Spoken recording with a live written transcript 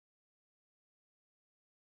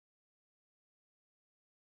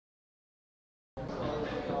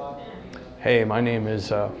Hey, my name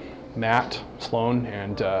is Matt Sloan,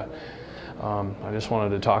 and I just wanted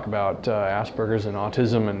to talk about Asperger's and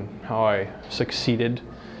autism and how I succeeded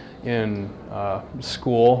in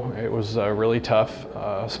school. It was really tough,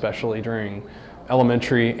 especially during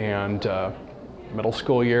elementary and middle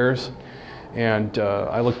school years. And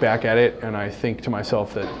I look back at it and I think to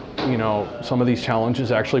myself that, you know, some of these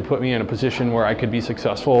challenges actually put me in a position where I could be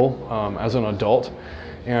successful as an adult.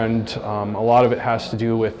 And a lot of it has to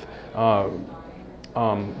do with a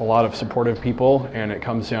lot of supportive people, and it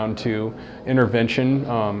comes down to intervention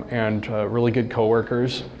and really good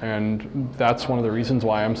coworkers. And that's one of the reasons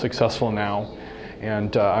why I'm successful now.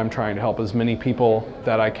 And I'm trying to help as many people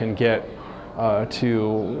that I can get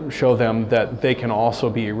to show them that they can also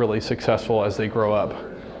be really successful as they grow up.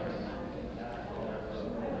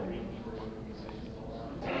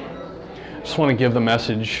 Just want to give the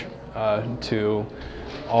message to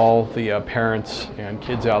all the parents and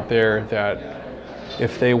kids out there that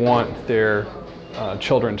if they want their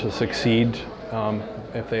children to succeed,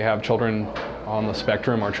 if they have children on the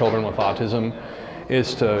spectrum or children with autism,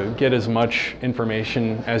 is to get as much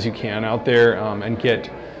information as you can out there and get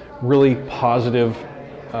really positive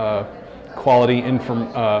quality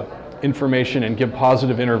information and give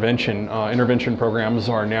positive intervention. Intervention programs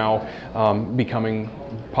are now becoming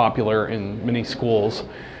popular in many schools,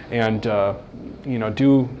 and you know,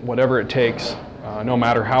 do whatever it takes, no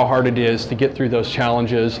matter how hard it is, to get through those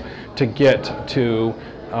challenges, to get to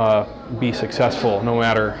be successful, no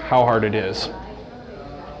matter how hard it is.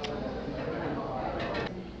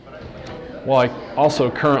 Well, I also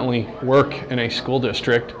currently work in a school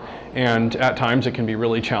district, and at times it can be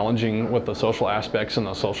really challenging with the social aspects and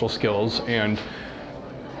the social skills, and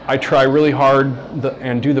I try really hard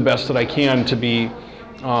and do the best that I can to be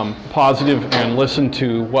positive and listen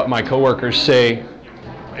to what my coworkers say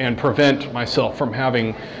and prevent myself from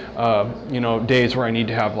having you know, days where I need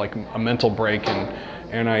to have like a mental break,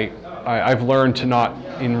 and I've learned to not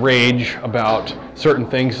enrage about certain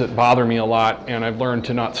things that bother me a lot, and I've learned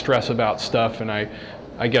to not stress about stuff, and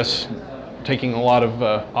I guess taking a lot of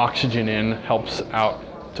oxygen in helps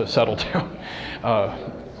out to settle down,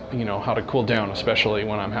 you know, how to cool down, especially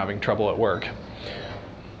when I'm having trouble at work.